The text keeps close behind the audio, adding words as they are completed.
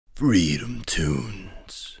Freedom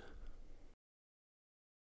Tunes.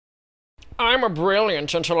 I'm a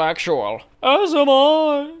brilliant intellectual. As am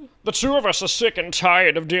I. The two of us are sick and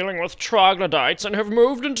tired of dealing with troglodytes and have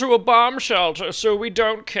moved into a bomb shelter so we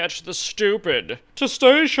don't catch the stupid. To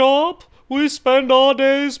stay sharp, we spend our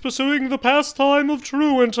days pursuing the pastime of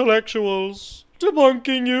true intellectuals,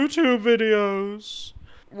 debunking YouTube videos.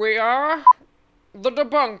 We are the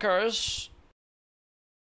Debunkers.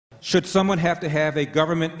 Should someone have to have a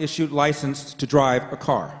government-issued license to drive a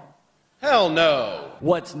car? Hell no.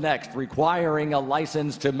 What's next? Requiring a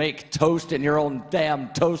license to make toast in your own damn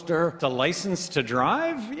toaster? The license to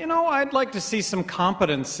drive? You know, I'd like to see some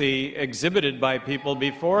competency exhibited by people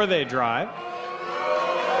before they drive.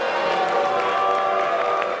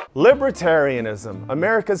 Libertarianism,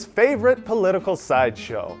 America's favorite political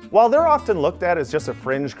sideshow. While they're often looked at as just a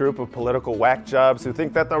fringe group of political whack jobs who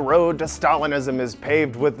think that the road to Stalinism is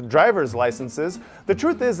paved with driver's licenses, the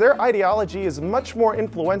truth is their ideology is much more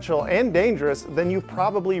influential and dangerous than you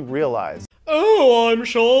probably realize. Oh, I'm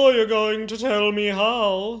sure you're going to tell me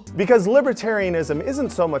how. Because libertarianism isn't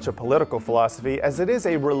so much a political philosophy as it is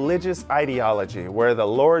a religious ideology where the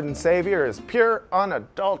Lord and Savior is pure,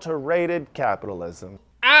 unadulterated capitalism.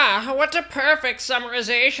 Ah, what a perfect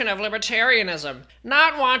summarization of libertarianism.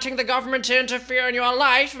 Not wanting the government to interfere in your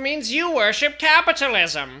life means you worship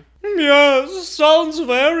capitalism. Yes, sounds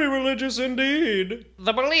very religious indeed.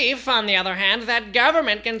 The belief, on the other hand, that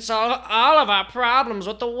government can solve all of our problems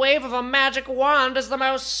with the wave of a magic wand is the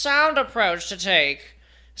most sound approach to take.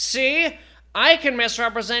 See? I can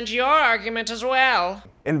misrepresent your argument as well.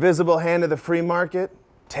 Invisible hand of the free market,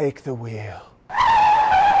 take the wheel.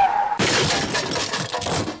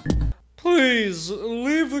 Please,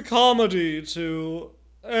 leave the comedy to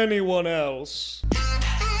anyone else.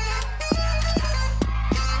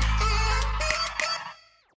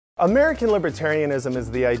 American libertarianism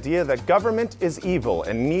is the idea that government is evil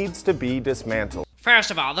and needs to be dismantled.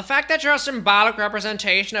 First of all, the fact that your symbolic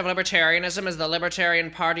representation of libertarianism is the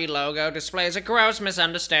Libertarian Party logo displays a gross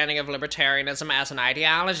misunderstanding of libertarianism as an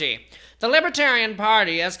ideology. The Libertarian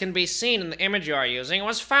Party, as can be seen in the image you are using,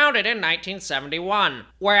 was founded in 1971,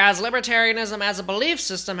 whereas libertarianism as a belief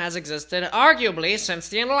system has existed arguably since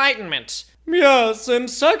the Enlightenment. Yes, and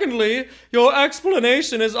secondly, your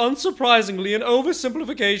explanation is unsurprisingly an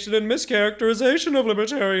oversimplification and mischaracterization of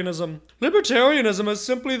libertarianism. Libertarianism is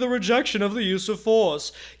simply the rejection of the use of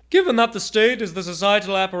force. Given that the state is the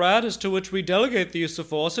societal apparatus to which we delegate the use of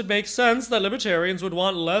force, it makes sense that libertarians would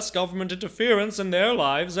want less government interference in their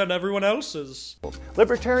lives than everyone else's.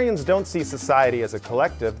 Libertarians don't see society as a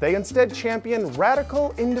collective, they instead champion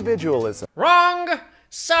radical individualism. Wrong!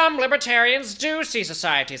 Some libertarians do see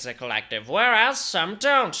society as a collective, whereas some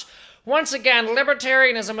don't. Once again,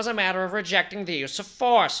 libertarianism is a matter of rejecting the use of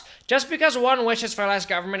force. Just because one wishes for less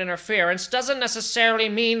government interference doesn't necessarily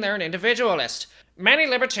mean they're an individualist. Many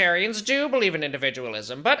libertarians do believe in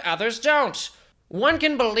individualism, but others don't. One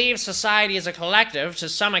can believe society is a collective to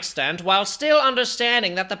some extent while still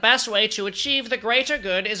understanding that the best way to achieve the greater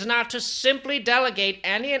good is not to simply delegate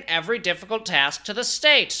any and every difficult task to the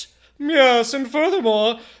state. Yes, and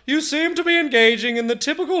furthermore, you seem to be engaging in the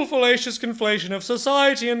typical fallacious conflation of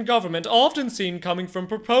society and government often seen coming from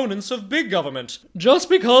proponents of big government. Just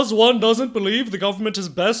because one doesn't believe the government is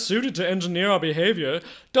best suited to engineer our behavior,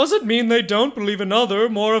 doesn't mean they don't believe in other,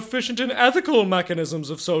 more efficient and ethical mechanisms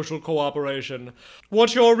of social cooperation.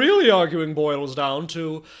 What you're really arguing boils down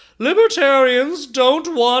to, libertarians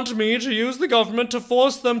don't want me to use the government to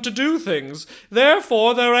force them to do things,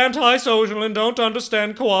 therefore they're antisocial and don't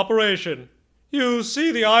understand cooperation. You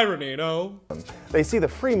see the irony, no? They see the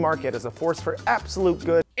free market as a force for absolute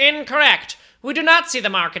good. Incorrect. We do not see the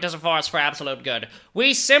market as a force for absolute good.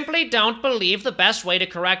 We simply don't believe the best way to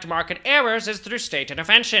correct market errors is through state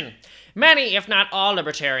intervention. Many, if not all,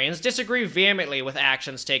 libertarians disagree vehemently with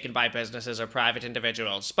actions taken by businesses or private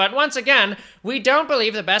individuals. But once again, we don't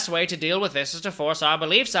believe the best way to deal with this is to force our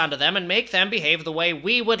beliefs onto them and make them behave the way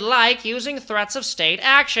we would like using threats of state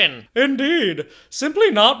action. Indeed.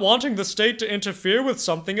 Simply not wanting the state to interfere with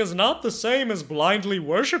something is not the same as blindly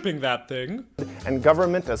worshipping that thing. And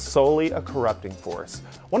government as solely a corrupting force.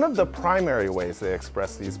 One of the primary ways they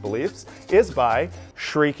express these beliefs is by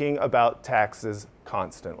shrieking about taxes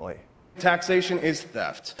constantly. Taxation is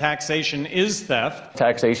theft. Taxation is theft.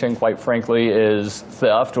 Taxation, quite frankly, is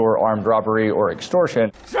theft or armed robbery or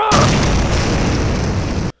extortion.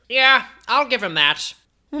 Yeah, I'll give him that.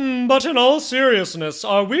 But in all seriousness,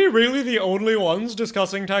 are we really the only ones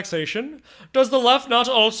discussing taxation? Does the left not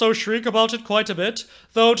also shriek about it quite a bit,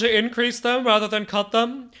 though to increase them rather than cut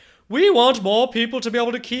them? We want more people to be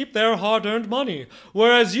able to keep their hard-earned money,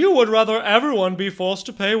 whereas you would rather everyone be forced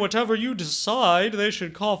to pay whatever you decide they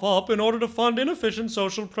should cough up in order to fund inefficient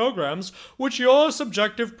social programs which your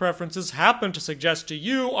subjective preferences happen to suggest to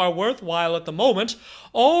you are worthwhile at the moment,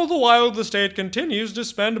 all the while the state continues to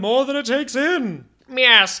spend more than it takes in.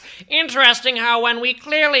 Yes, interesting how when we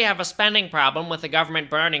clearly have a spending problem with the government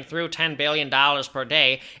burning through $10 billion per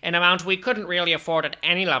day, an amount we couldn't really afford at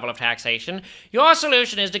any level of taxation, your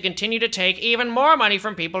solution is to continue to take even more money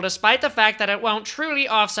from people despite the fact that it won't truly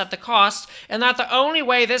offset the costs, and that the only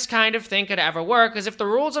way this kind of thing could ever work is if the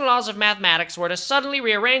rules and laws of mathematics were to suddenly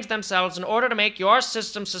rearrange themselves in order to make your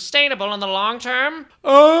system sustainable in the long term?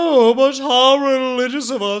 Oh, but how religious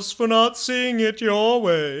of us for not seeing it your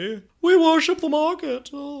way. We worship the market.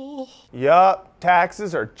 Oh. Yup,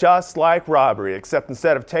 taxes are just like robbery, except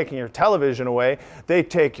instead of taking your television away, they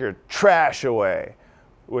take your trash away.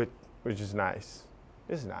 Which is nice.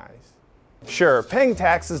 It's nice. Sure, paying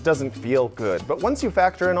taxes doesn't feel good, but once you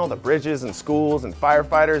factor in all the bridges and schools and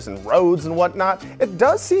firefighters and roads and whatnot, it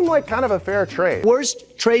does seem like kind of a fair trade.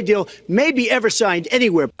 Worst trade deal maybe ever signed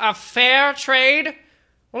anywhere. A fair trade?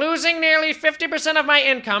 Losing nearly 50% of my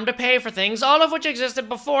income to pay for things, all of which existed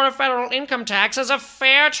before a federal income tax, is a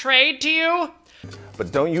fair trade to you?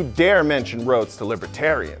 But don't you dare mention roads to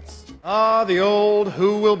libertarians. Ah, the old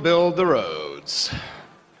who will build the roads.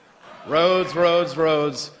 Roads, roads,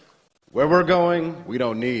 roads. Where we're going, we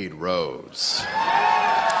don't need roads.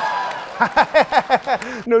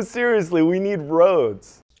 No, seriously, we need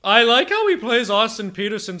roads. I like how he plays Austin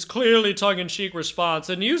Peterson's clearly tongue-in-cheek response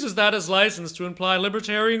and uses that as license to imply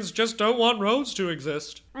libertarians just don't want roads to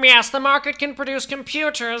exist. Yes, the market can produce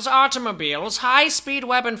computers, automobiles, high-speed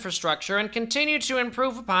web infrastructure, and continue to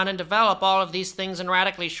improve upon and develop all of these things in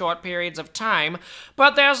radically short periods of time,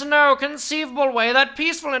 but there's no conceivable way that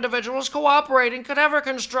peaceful individuals cooperating could ever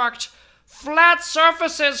construct flat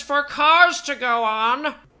surfaces for cars to go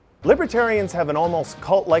on. Libertarians have an almost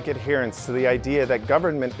cult-like adherence to the idea that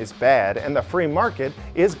government is bad and the free market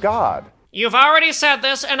is God. You've already said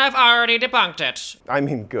this, and I've already debunked it. I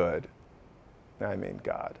mean good. I mean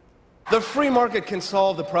God. The free market can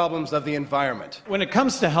solve the problems of the environment. When it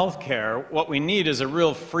comes to healthcare, what we need is a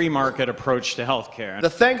real free market approach to healthcare.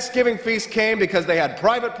 The Thanksgiving feast came because they had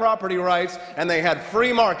private property rights and they had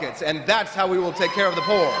free markets, and that's how we will take care of the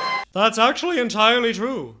poor. That's actually entirely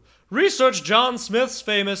true. Research John Smith's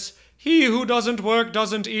famous "He who doesn't work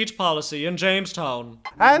doesn't eat" policy in Jamestown.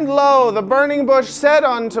 And lo, the burning bush said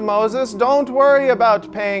unto Moses, "Don't worry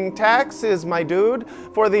about paying taxes, my dude,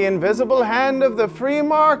 for the invisible hand of the free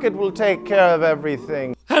market will take care of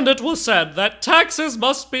everything." And it was said that taxes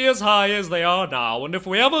must be as high as they are now, and if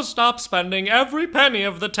we ever stop spending every penny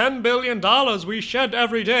of the $10 billion we shed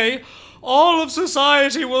every day, all of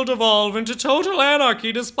society will devolve into total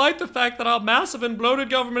anarchy, despite the fact that our massive and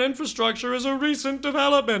bloated government infrastructure is a recent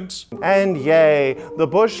development. And yea, the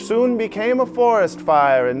bush soon became a forest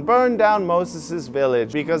fire and burned down Moses'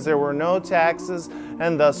 village because there were no taxes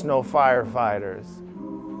and thus no firefighters.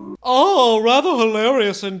 Oh, rather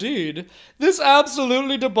hilarious indeed. This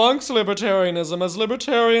absolutely debunks libertarianism, as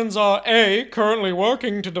libertarians are A, currently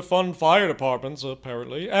working to defund fire departments,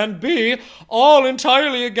 apparently, and B, all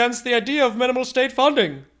entirely against the idea of minimal state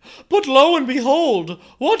funding. But lo and behold,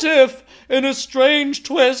 what if, in a strange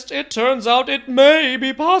twist, it turns out it may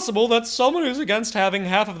be possible that someone who's against having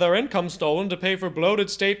half of their income stolen to pay for bloated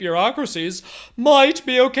state bureaucracies might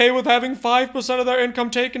be okay with having 5% of their income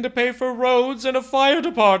taken to pay for roads and a fire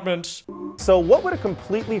department? So what would a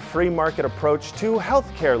completely free market approach to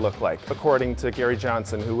healthcare look like, according to Gary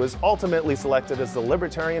Johnson, who was ultimately selected as the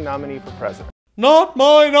Libertarian nominee for president? Not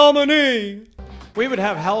my nominee! We would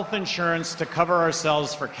have health insurance to cover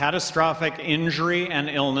ourselves for catastrophic injury and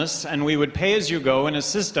illness, and we would pay as you go in a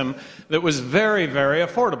system that was very, very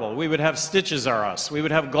affordable. We would have stitches are us. We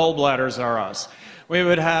would have gallbladders are us. We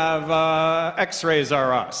would have x-rays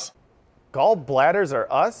are us. Gallbladders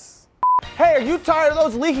are us? Hey, are you tired of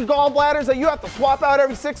those leaky gallbladders that you have to swap out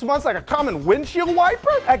every 6 months like a common windshield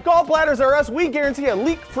wiper? At Gallbladders R Us, we guarantee a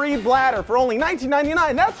leak-free bladder for only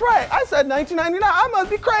 $19.99. That's right, I said $19.99. I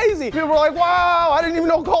must be crazy. People were like, wow, I didn't even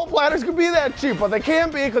know gallbladders could be that cheap. But they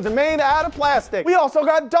can't be because they're made out of plastic. We also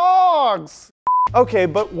got dogs. Okay,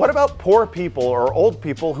 but what about poor people or old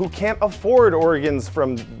people who can't afford organs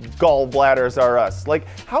from Gallbladders R Us? Like,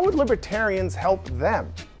 how would libertarians help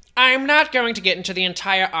them? I'm not going to get into the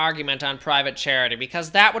entire argument on private charity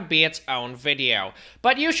because that would be its own video.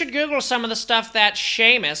 But you should Google some of the stuff that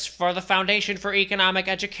Seamus for the Foundation for Economic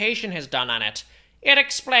Education has done on it. It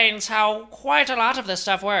explains how quite a lot of this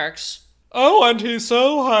stuff works. Oh, and he's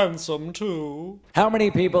so handsome, too. How many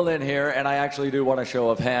people in here, and I actually do want a show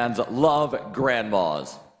of hands, love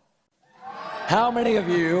grandmas? How many of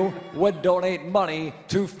you would donate money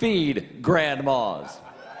to feed grandmas?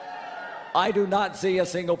 I do not see a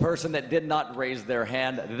single person that did not raise their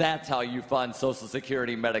hand. That's how you fund Social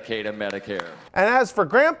Security, Medicaid, and Medicare. And as for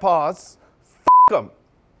grandpas, f*** them.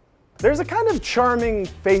 There's a kind of charming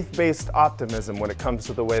faith-based optimism when it comes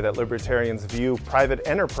to the way that libertarians view private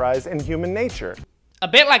enterprise and human nature. A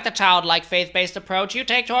bit like the childlike faith-based approach you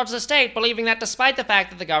take towards the state, believing that despite the fact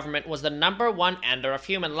that the government was the #1 ender of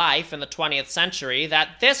human life in the 20th century,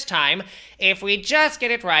 that this time, if we just get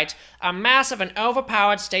it right, a massive and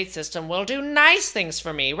overpowered state system will do nice things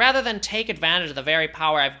for me, rather than take advantage of the very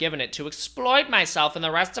power I've given it to exploit myself and the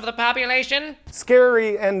rest of the population.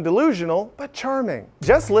 Scary and delusional, but charming.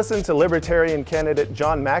 Just listen to Libertarian candidate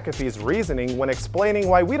John McAfee's reasoning when explaining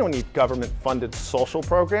why we don't need government-funded social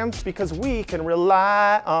programs, because we can rely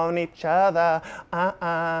on each other.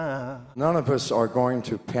 None of us are going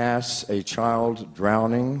to pass a child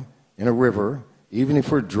drowning in a river, even if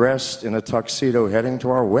we're dressed in a tuxedo heading to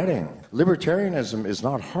our wedding. Libertarianism is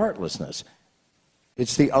not heartlessness.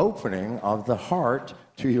 It's the opening of the heart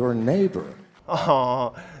to your neighbor.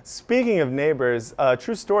 Oh, speaking of neighbors,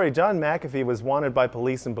 true story, John McAfee was wanted by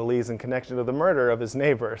police in Belize in connection to the murder of his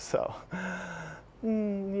neighbor, so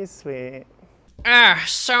he's sweet.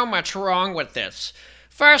 So much wrong with this.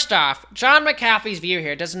 First off, John McAfee's view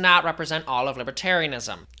here does not represent all of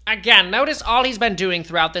libertarianism. Again, notice all he's been doing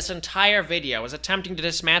throughout this entire video is attempting to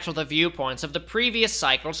dismantle the viewpoints of the previous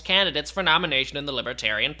cycle's candidates for nomination in the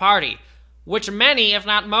Libertarian Party, which many, if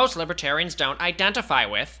not most, libertarians don't identify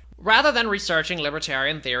with, rather than researching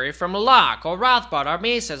libertarian theory from Locke or Rothbard or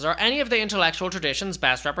Mises or any of the intellectual tradition's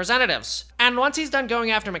best representatives. And once he's done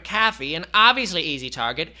going after McAfee, an obviously easy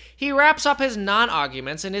target, he wraps up his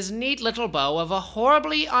non-arguments in his neat little bow of a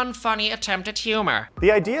horribly unfunny attempt at humor.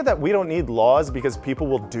 The idea that we don't need laws because people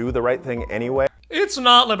will do the right thing anyway. It's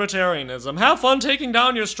not libertarianism. Have fun taking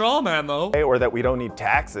down your straw man, though. Or that we don't need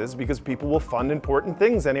taxes because people will fund important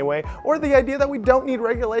things anyway. Or the idea that we don't need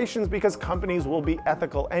regulations because companies will be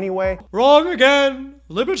ethical anyway. Wrong again.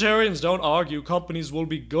 Libertarians don't argue companies will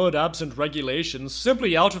be good absent regulations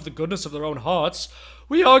simply out of the goodness of their own hearts.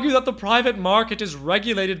 We argue that the private market is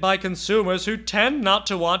regulated by consumers who tend not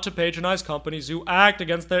to want to patronize companies who act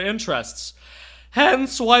against their interests.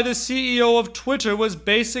 Hence why the CEO of Twitter was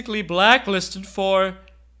basically blacklisted for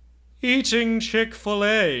eating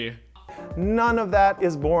Chick-fil-A. None of that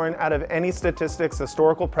is born out of any statistics,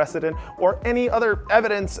 historical precedent, or any other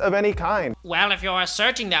evidence of any kind. Well, if you're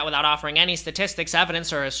asserting that without offering any statistics,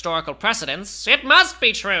 evidence, or historical precedents, it must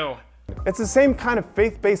be true. It's the same kind of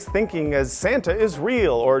faith-based thinking as Santa is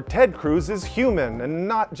real or Ted Cruz is human, and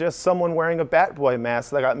not just someone wearing a Bat Boy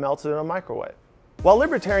mask that got melted in a microwave. While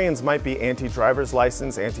libertarians might be anti-driver's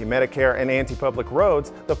license, anti-Medicare, and anti-public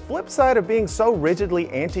roads, the flip side of being so rigidly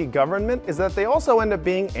anti-government is that they also end up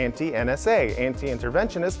being anti-NSA,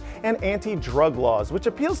 anti-interventionist, and anti-drug laws, which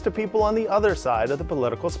appeals to people on the other side of the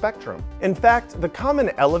political spectrum. In fact, the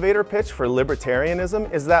common elevator pitch for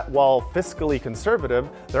libertarianism is that while fiscally conservative,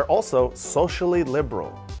 they're also socially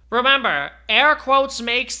liberal. Remember, air quotes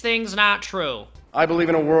makes things not true. I believe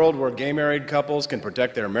in a world where gay married couples can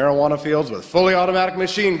protect their marijuana fields with fully automatic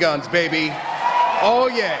machine guns, baby.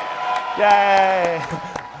 Oh, yeah. Yay!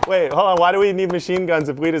 Wait, hold on. Why do we need machine guns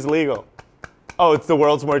if weed is legal? Oh, it's the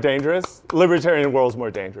world's more dangerous? Libertarian world's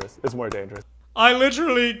more dangerous. It's more dangerous. I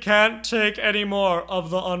literally can't take any more of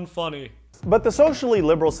the unfunny. But the socially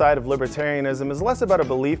liberal side of libertarianism is less about a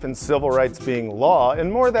belief in civil rights being law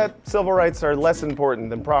and more that civil rights are less important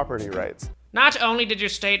than property rights. Not only did your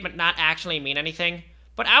statement not actually mean anything,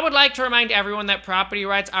 but I would like to remind everyone that property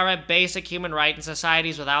rights are a basic human right and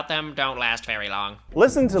societies without them don't last very long.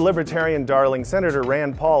 Listen to libertarian darling Senator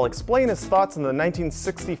Rand Paul explain his thoughts on the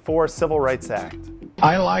 1964 Civil Rights Act.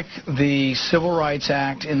 I like the Civil Rights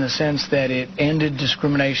Act in the sense that it ended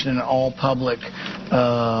discrimination in all public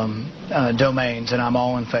domains, and I'm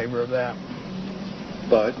all in favor of that.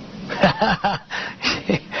 But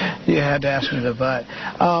you had to ask me the but.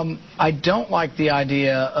 I don't like the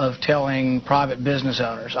idea of telling private business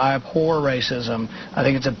owners. I abhor racism. I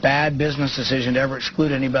think it's a bad business decision to ever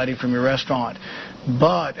exclude anybody from your restaurant.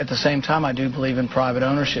 But at the same time, I do believe in private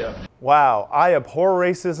ownership. Wow, I abhor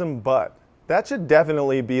racism, but. That should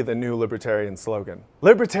definitely be the new libertarian slogan.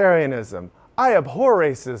 Libertarianism. I abhor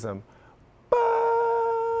racism, but.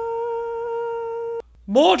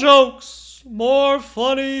 More jokes! More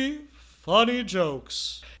funny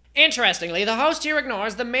jokes. Interestingly, the host here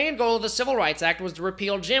ignores the main goal of the Civil Rights Act was to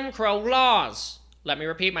repeal Jim Crow laws. Let me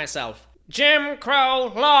repeat myself. Jim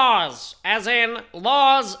Crow laws, as in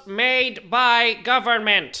laws made by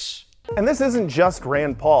government. And this isn't just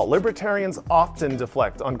Rand Paul. Libertarians often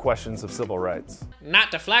deflect on questions of civil rights.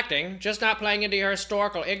 Not deflecting, just not playing into your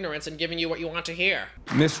historical ignorance and giving you what you want to hear.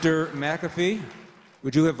 Mr. McAfee,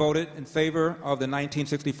 would you have voted in favor of the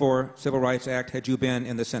 1964 Civil Rights Act had you been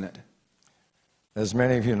in the Senate? As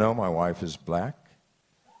many of you know, my wife is black.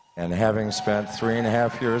 And having spent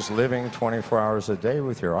 3.5 years living 24 hours a day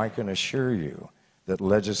with her, I can assure you that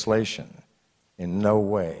legislation in no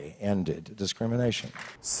way ended discrimination.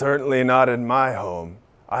 Certainly not in my home.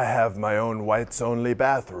 I have my own whites-only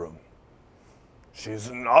bathroom.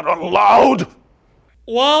 She's not allowed!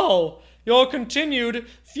 Wow! Your continued,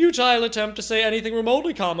 futile attempt to say anything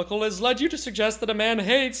remotely comical has led you to suggest that a man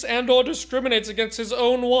hates and/or discriminates against his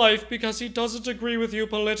own wife because he doesn't agree with you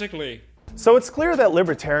politically. So it's clear that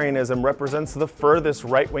libertarianism represents the furthest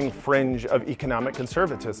right-wing fringe of economic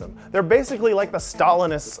conservatism. They're basically like the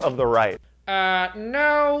Stalinists of the right.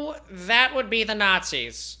 No, that would be the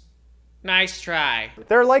Nazis. Nice try.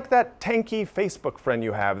 They're like that tanky Facebook friend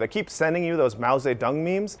you have that keeps sending you those Mao Zedong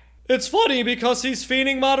memes. It's funny because he's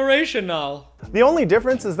fiending moderation now. The only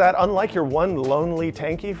difference is that unlike your one lonely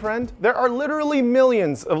tanky friend, there are literally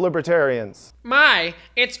millions of libertarians. My,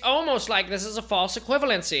 it's almost like this is a false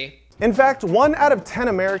equivalency. In fact, 1 out of 10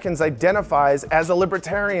 Americans identifies as a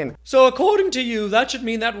libertarian. So according to you, that should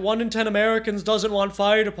mean that 1 in 10 Americans doesn't want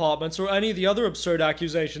fire departments or any of the other absurd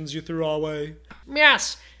accusations you threw our way.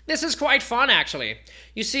 Yes, this is quite fun, actually.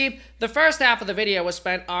 You see, the first half of the video was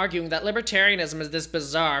spent arguing that libertarianism is this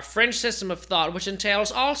bizarre, fringe system of thought which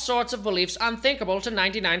entails all sorts of beliefs unthinkable to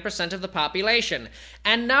 99% of the population.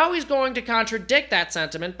 And now he's going to contradict that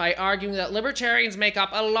sentiment by arguing that libertarians make up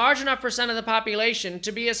a large enough percent of the population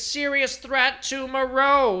to be a serious threat to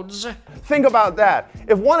marauds. Think about that.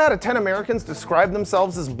 If 1 out of 10 Americans describe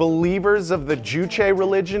themselves as believers of the Juche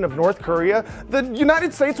religion of North Korea, the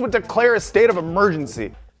United States would declare a state of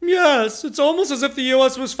emergency. Yes, it's almost as if the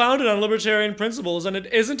US was founded on libertarian principles and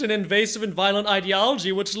it isn't an invasive and violent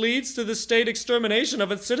ideology which leads to the state extermination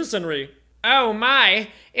of its citizenry. Oh my,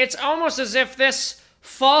 it's almost as if this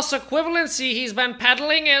false equivalency he's been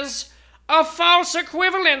peddling is a false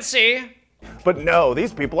equivalency. But no,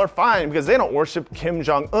 these people are fine because they don't worship Kim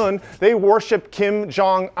Jong-un, they worship Kim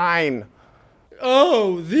Jong-un.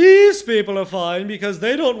 Oh, these people are fine because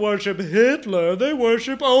they don't worship Hitler, they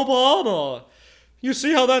worship Obama. You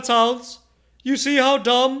see how that sounds? You see how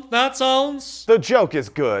dumb that sounds? The joke is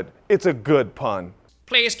good. It's a good pun.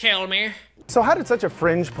 Please kill me. So how did such a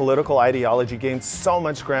fringe political ideology gain so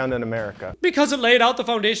much ground in America? Because it laid out the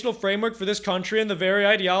foundational framework for this country, and the very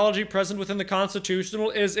ideology present within the Constitution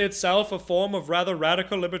is itself a form of rather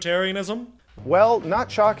radical libertarianism. Well,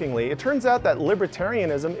 not shockingly, it turns out that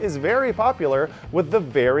libertarianism is very popular with the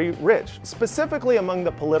very rich, specifically among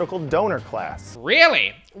the political donor class.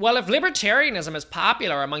 Really? Well, if libertarianism is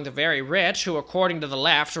popular among the very rich, who according to the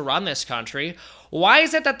left run this country, why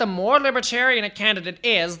is it that the more libertarian a candidate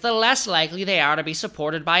is, the less likely they are to be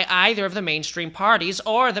supported by either of the mainstream parties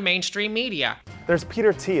or the mainstream media? There's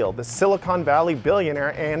Peter Thiel, the Silicon Valley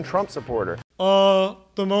billionaire and Trump supporter.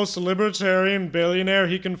 The most libertarian billionaire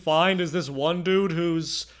he can find is this one dude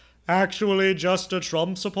who's actually just a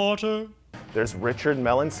Trump supporter. There's Richard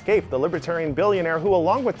Mellon Scaife, the libertarian billionaire who,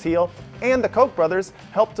 along with Thiel and the Koch brothers,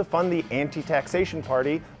 helped to fund the anti-taxation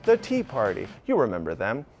party, the Tea Party. You remember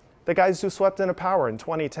them. The guys who swept into power in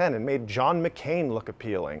 2010 and made John McCain look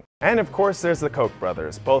appealing. And of course there's the Koch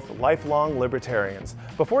brothers, both lifelong libertarians.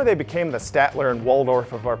 Before they became the Statler and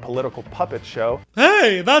Waldorf of our political puppet show.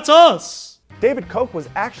 Hey, that's us! David Koch was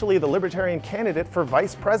actually the libertarian candidate for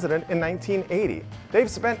vice president in 1980. They've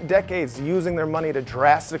spent decades using their money to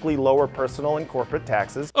drastically lower personal and corporate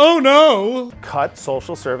taxes. Oh no! Cut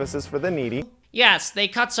social services for the needy. Yes, they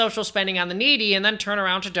cut social spending on the needy and then turn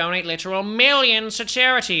around to donate literal millions to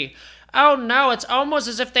charity. Oh no, it's almost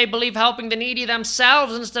as if they believe helping the needy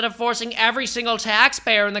themselves instead of forcing every single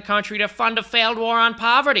taxpayer in the country to fund a failed war on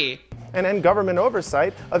poverty. And end government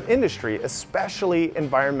oversight of industry, especially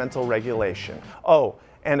environmental regulation. Oh,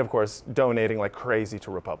 and of course, donating like crazy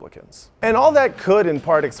to Republicans. And all that could in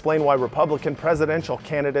part explain why Republican presidential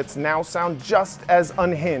candidates now sound just as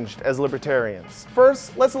unhinged as libertarians.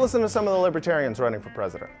 First, let's listen to some of the libertarians running for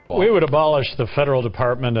president. We would abolish the Federal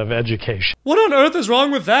Department of Education. What on earth is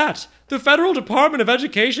wrong with that? The Federal Department of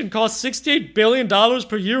Education costs $68 billion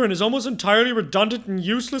per year and is almost entirely redundant and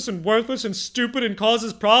useless and worthless and stupid and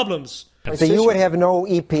causes problems. So you would have no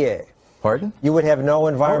EPA? Pardon? You would have no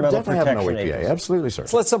environmental protection have no EPA. agency. Absolutely, sir.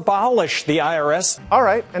 So let's abolish the IRS. All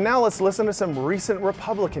right, and now let's listen to some recent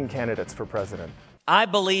Republican candidates for president. I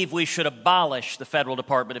believe we should abolish the Federal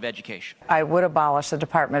Department of Education. I would abolish the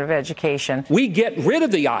Department of Education. We get rid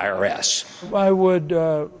of the IRS. I would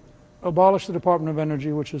abolish the Department of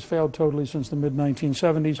Energy, which has failed totally since the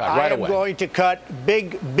mid-1970s. I am going to cut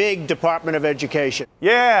big Department of Education.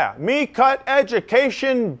 Yeah, me cut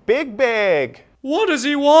education big. What does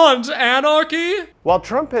he want? Anarchy? While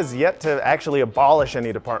Trump has yet to actually abolish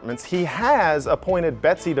any departments, he has appointed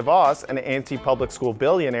Betsy DeVos, an anti-public school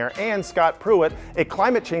billionaire, and Scott Pruitt, a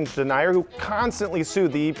climate change denier who constantly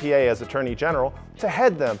sued the EPA as Attorney General, to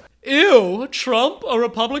head them. Ew, Trump, a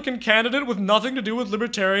Republican candidate with nothing to do with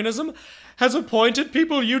libertarianism, has appointed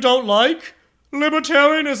people you don't like?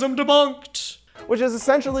 Libertarianism debunked. Which is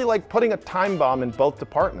essentially like putting a time bomb in both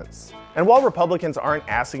departments. And while Republicans aren't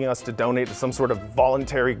asking us to donate to some sort of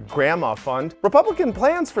voluntary grandma fund, Republican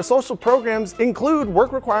plans for social programs include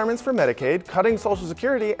work requirements for Medicaid, cutting Social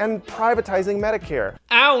Security, and privatizing Medicare.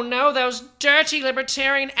 Oh no, those dirty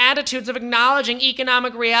libertarian attitudes of acknowledging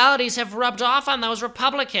economic realities have rubbed off on those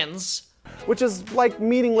Republicans. Which is like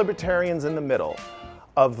meeting libertarians in the middle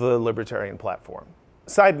of the libertarian platform.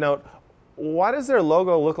 Side note, why does their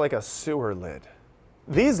logo look like a sewer lid?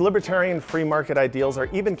 These libertarian free market ideals are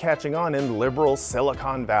even catching on in liberal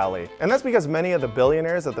Silicon Valley. And that's because many of the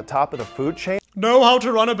billionaires at the top of the food chain know how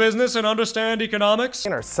to run a business and understand economics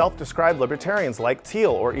and are self-described libertarians like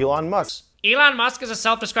Thiel or Elon Musk. Elon Musk is a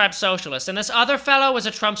self-described socialist, and this other fellow is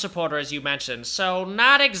a Trump supporter, as you mentioned, so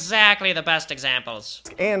not exactly the best examples.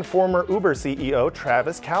 And former Uber CEO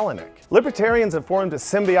Travis Kalanick. Libertarians have formed a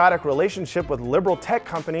symbiotic relationship with liberal tech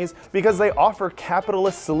companies because they offer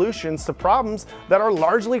capitalist solutions to problems that are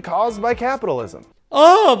largely caused by capitalism.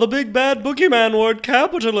 Ah, the big bad boogeyman word,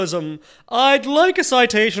 capitalism. I'd like a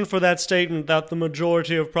citation for that statement that the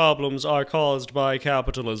majority of problems are caused by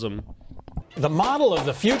capitalism. The model of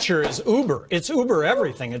the future is Uber. It's Uber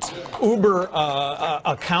everything. It's Uber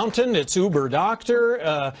accountant, it's Uber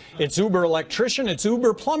doctor, it's Uber electrician, it's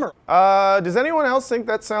Uber plumber. Does anyone else think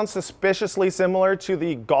that sounds suspiciously similar to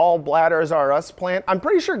the Gallbladders R Us plan? I'm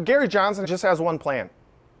pretty sure Gary Johnson just has one plan.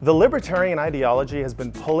 The libertarian ideology has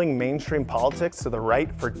been pulling mainstream politics to the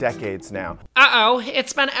right for decades now. Uh-oh,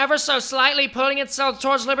 it's been ever so slightly pulling itself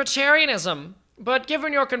towards libertarianism. But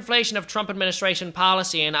given your conflation of Trump administration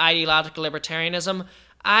policy and ideological libertarianism,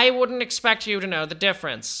 I wouldn't expect you to know the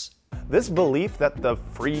difference. This belief that the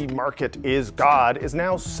free market is God is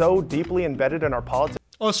now so deeply embedded in our politics.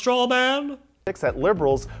 A straw man? That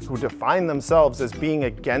liberals who define themselves as being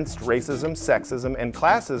against racism, sexism, and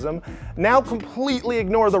classism now completely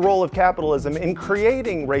ignore the role of capitalism in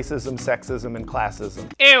creating racism, sexism, and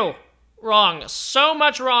classism. Ew. Wrong. So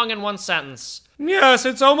much wrong in one sentence. Yes,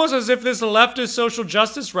 it's almost as if this leftist social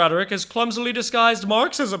justice rhetoric is clumsily disguised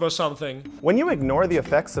Marxism or something. When you ignore the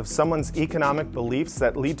effects of someone's economic beliefs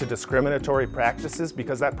that lead to discriminatory practices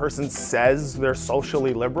because that person says they're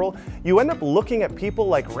socially liberal, you end up looking at people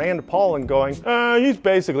like Rand Paul and going, he's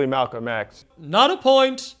basically Malcolm X. Not a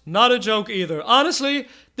point, not a joke either. Honestly,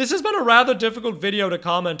 this has been a rather difficult video to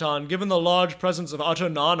comment on, given the large presence of utter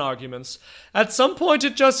non-arguments. At some point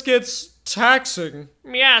it just gets taxing.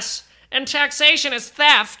 Yes. And taxation is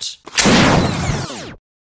theft.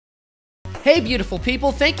 Hey beautiful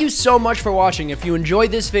people, thank you so much for watching. If you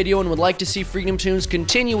enjoyed this video and would like to see Freedom Tunes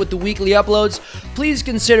continue with the weekly uploads, please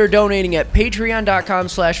consider donating at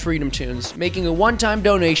patreon.com/freedomtunes, making a one-time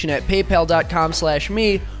donation at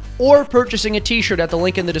paypal.com/me, or purchasing a t-shirt at the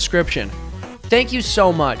link in the description. Thank you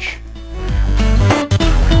so much.